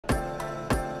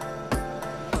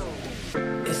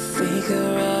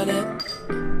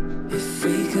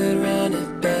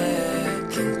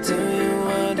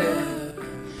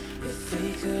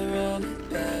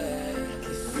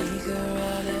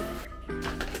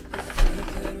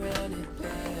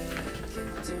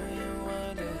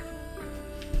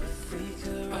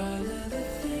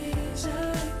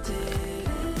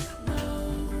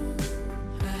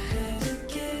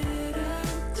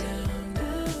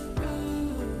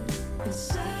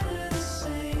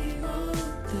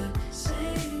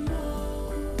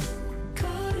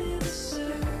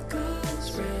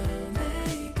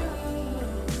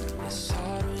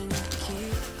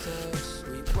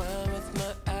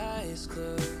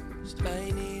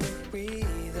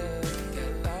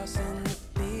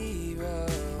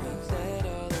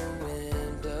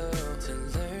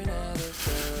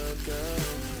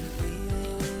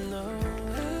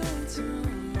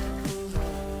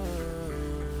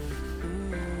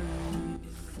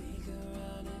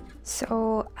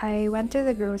So I went to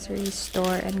the grocery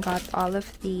store and got all of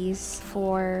these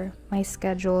for my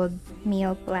scheduled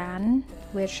meal plan,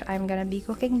 which I'm gonna be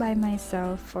cooking by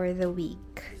myself for the week.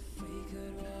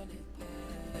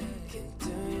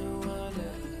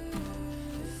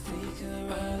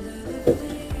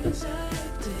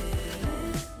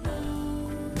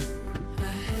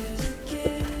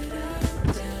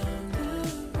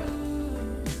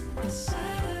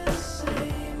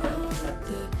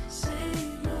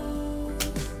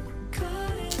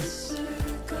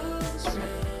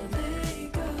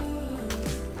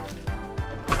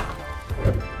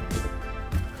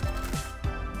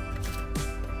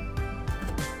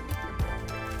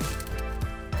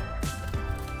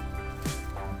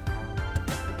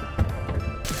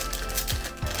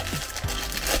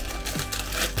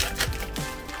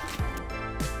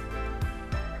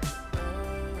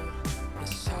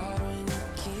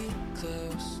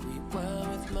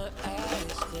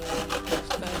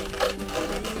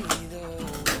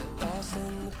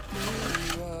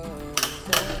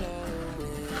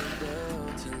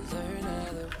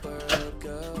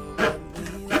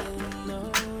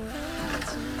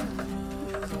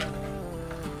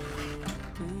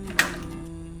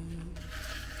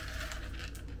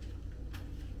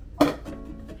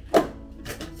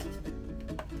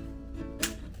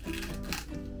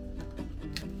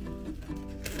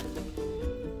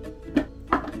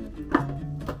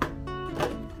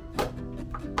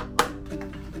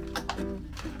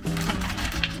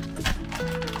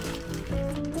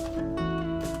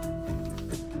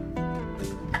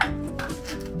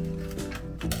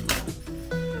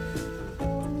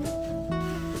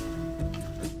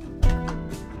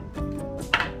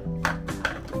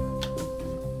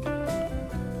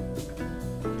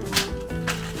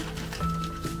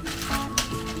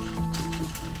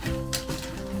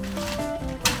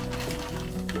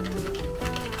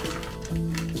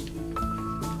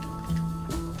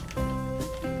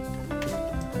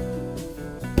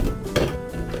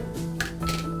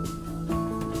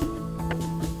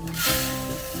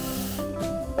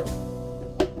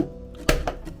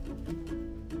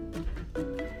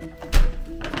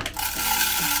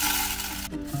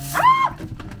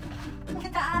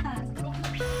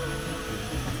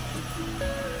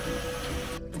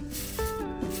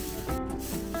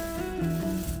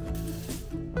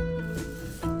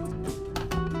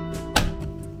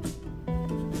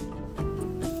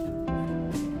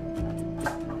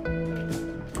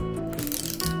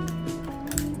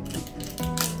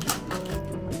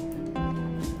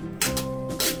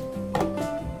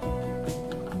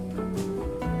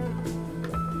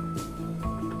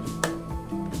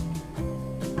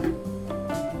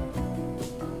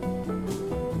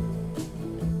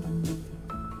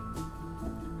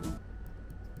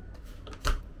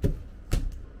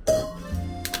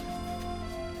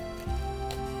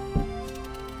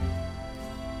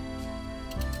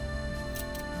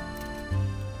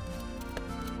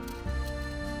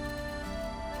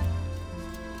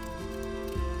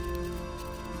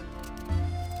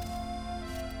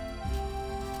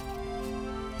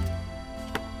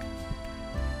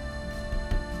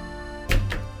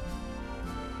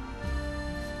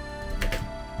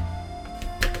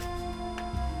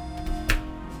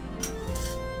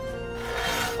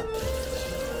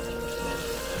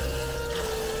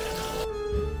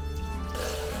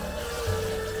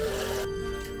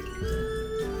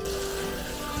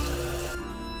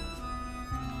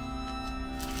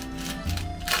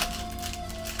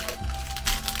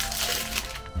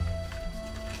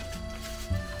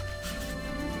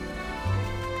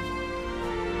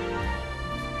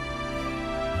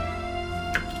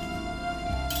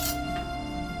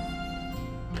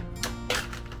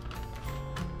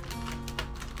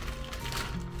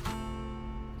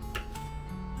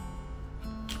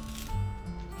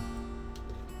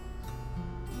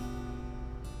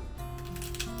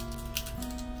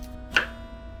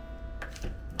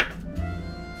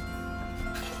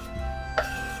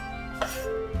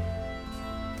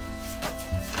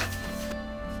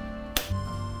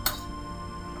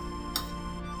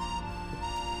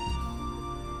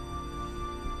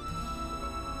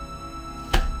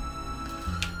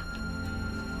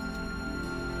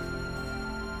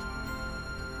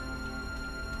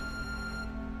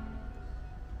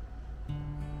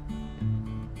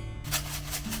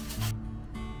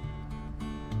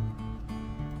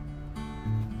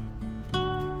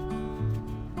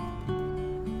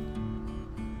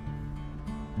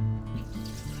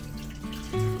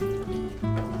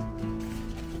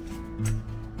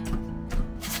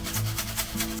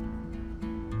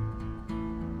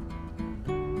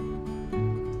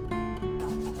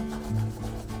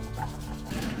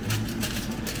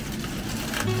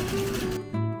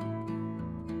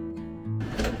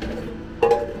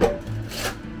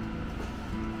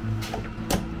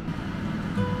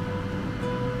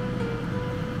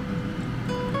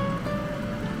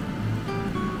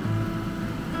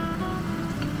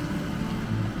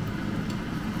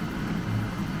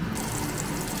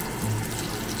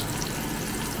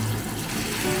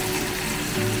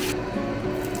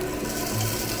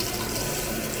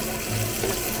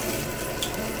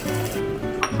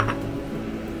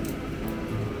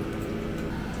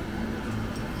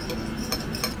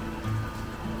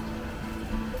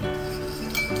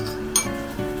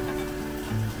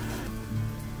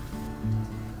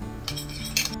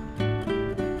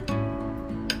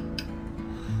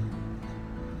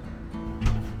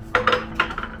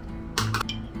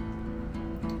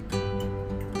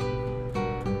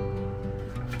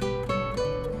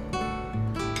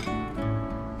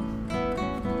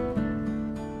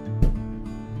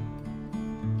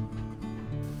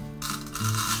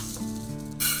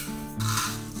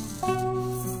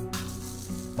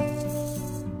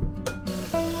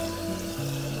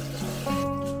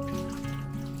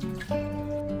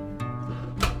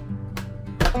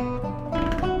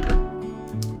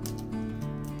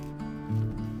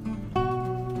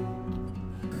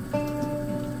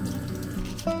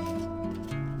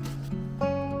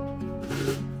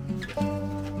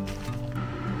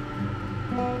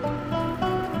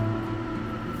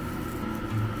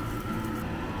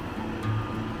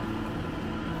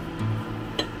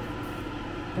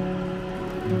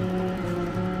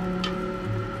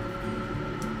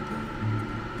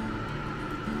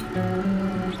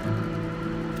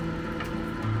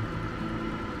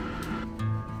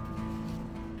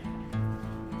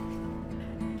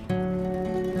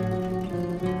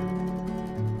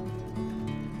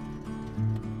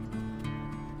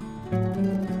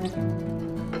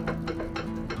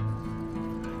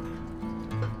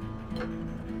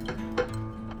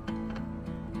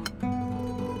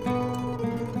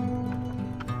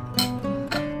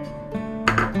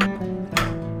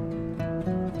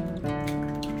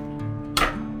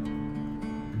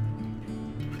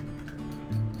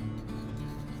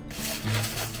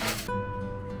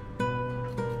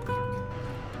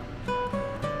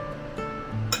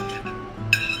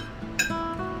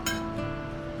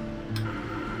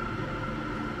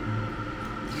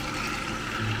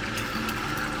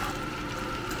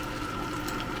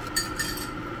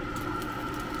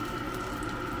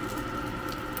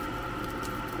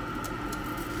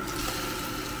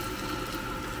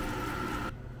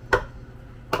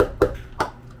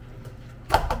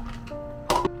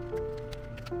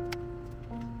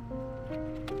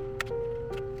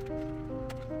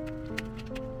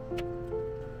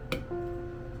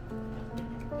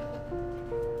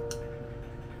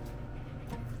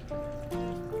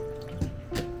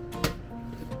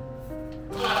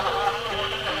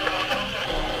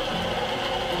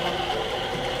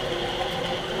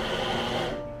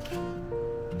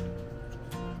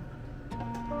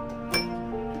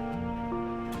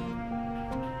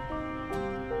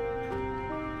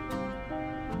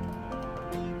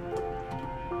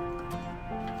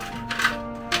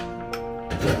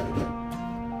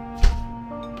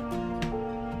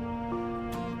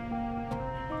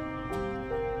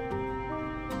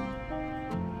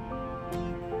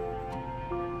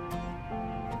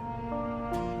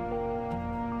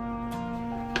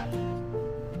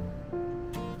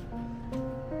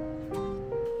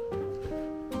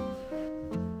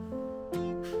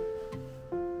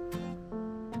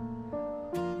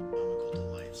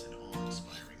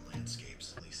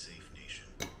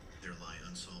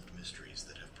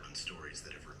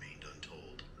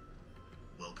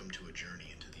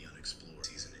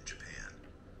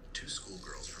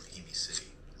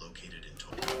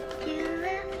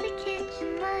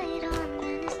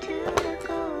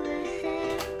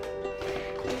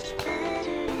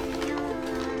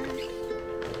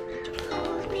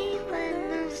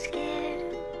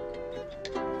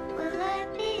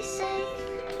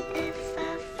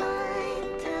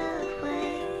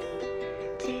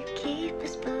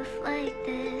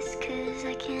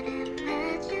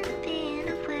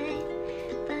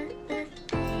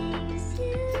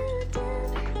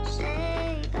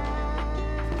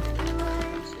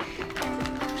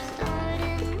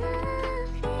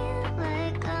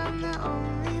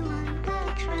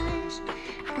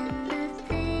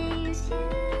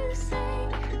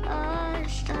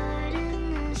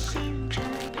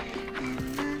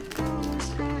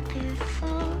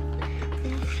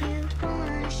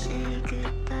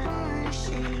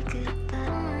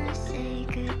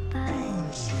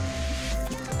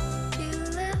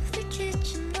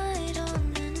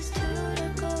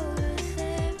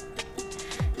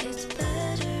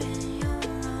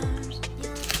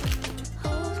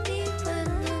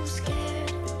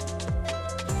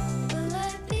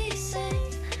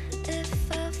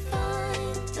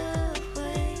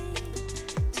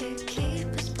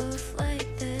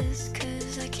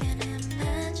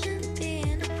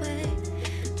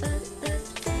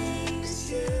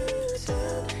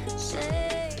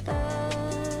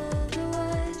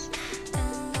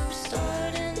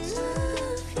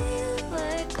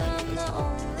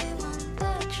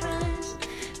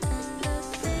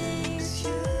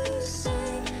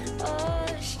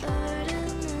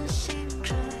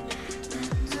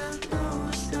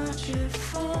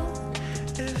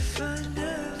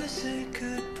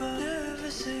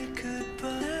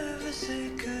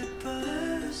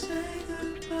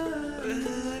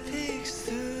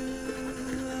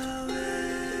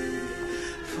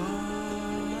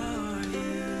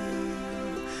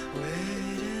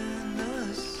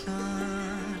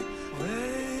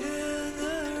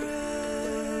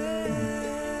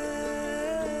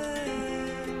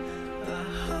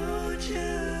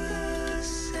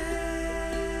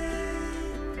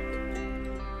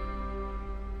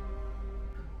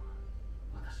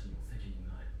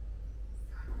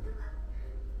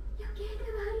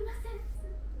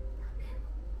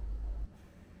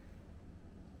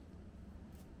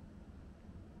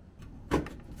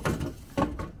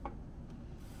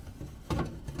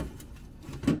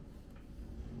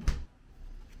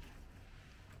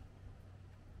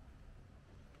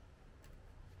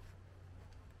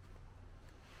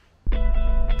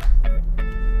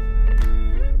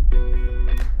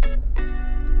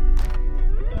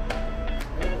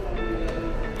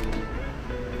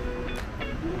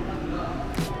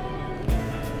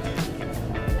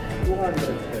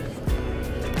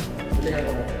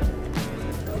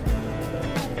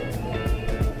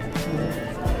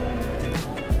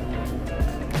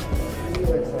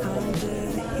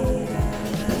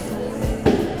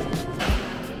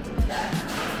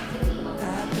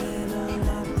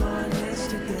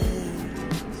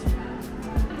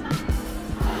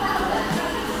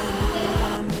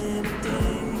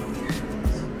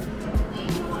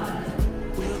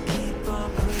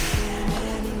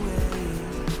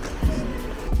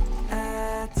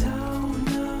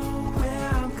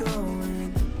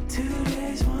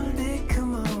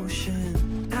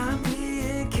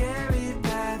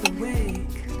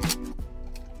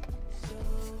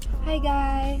 Hi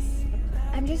guys!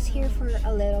 I'm just here for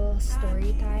a little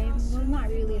story time. Well, not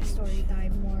really a story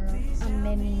time, more of a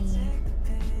mini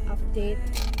update.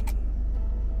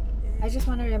 I just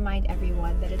want to remind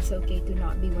everyone that it's okay to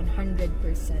not be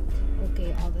 100%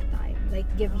 okay all the time. Like,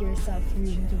 give yourself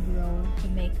room to grow, to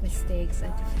make mistakes,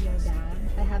 and to feel bad.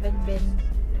 I haven't been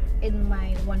in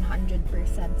my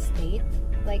 100% state.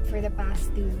 Like, for the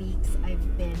past 2 weeks,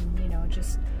 I've been, you know,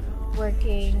 just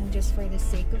working just for the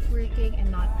sake of working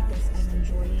and not because I'm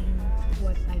enjoying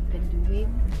what I've been doing.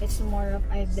 It's more of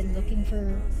I've been looking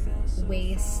for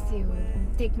ways to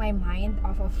take my mind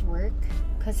off of work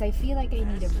because I feel like I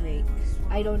need a break.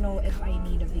 I don't know if I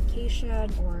need a vacation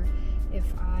or if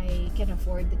I can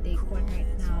afford to take one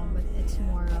right now, but it's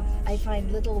more of I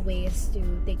find little ways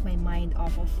to take my mind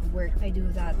off of work. I do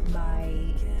that by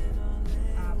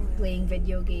playing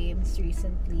video games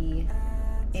recently,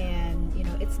 and you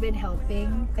know, it's been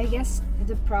helping. I guess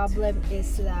the problem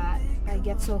is that I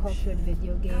get so hooked with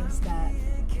video games that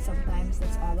sometimes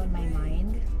that's all on my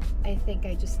mind. I think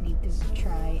I just need to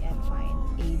try and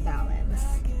find a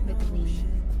balance between,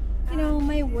 you know,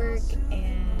 my work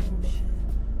and,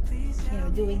 you know,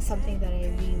 doing something that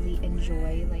I really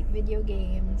enjoy, like video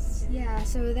games. Yeah,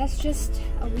 so that's just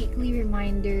a weekly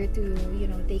reminder to, you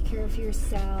know, take care of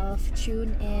yourself,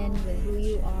 tune in with who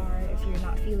you are. If you're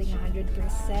not feeling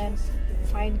 100%,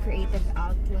 find creative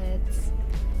outlets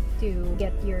to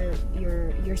get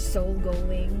your soul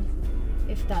going,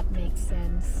 if that makes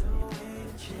sense.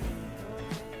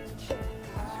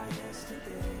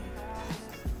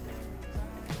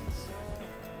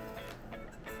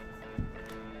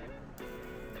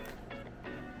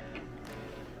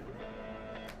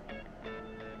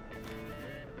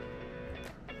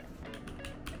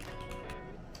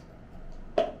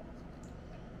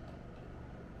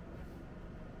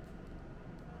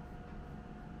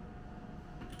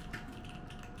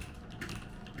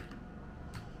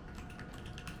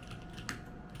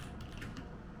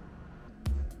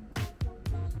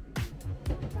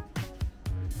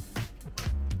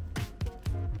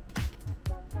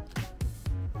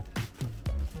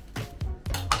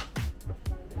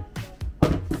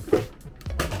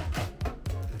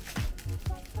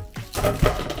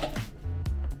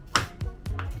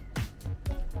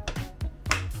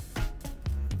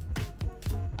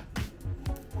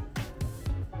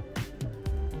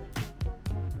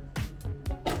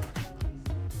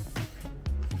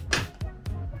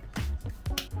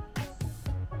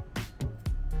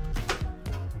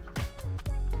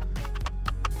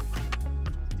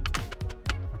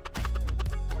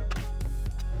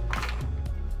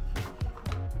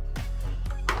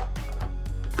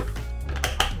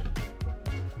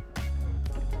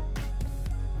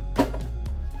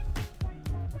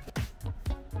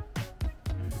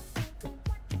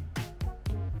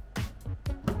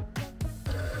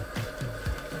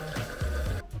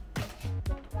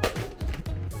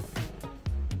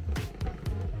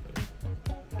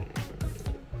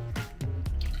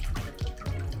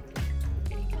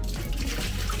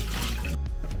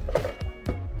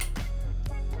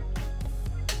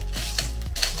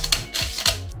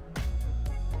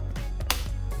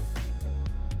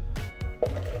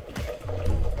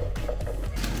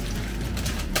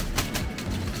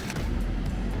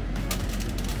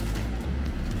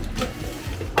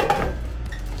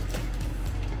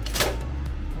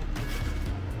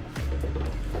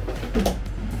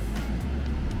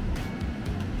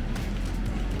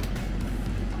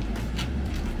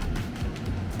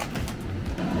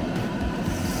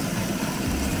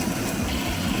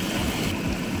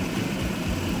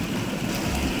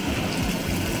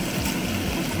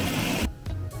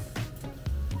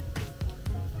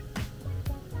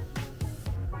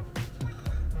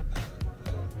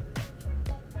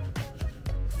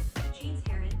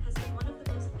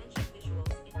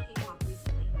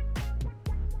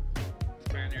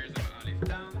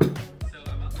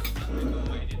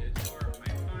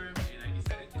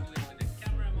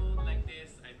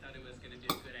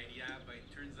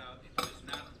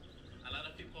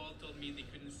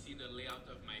 the layout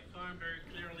of my farm very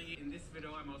clearly. In this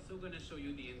video, I'm also going to show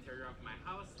you the interior of my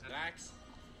house. Relax.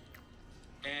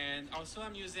 And also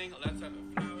I'm using lots of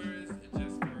flowers, just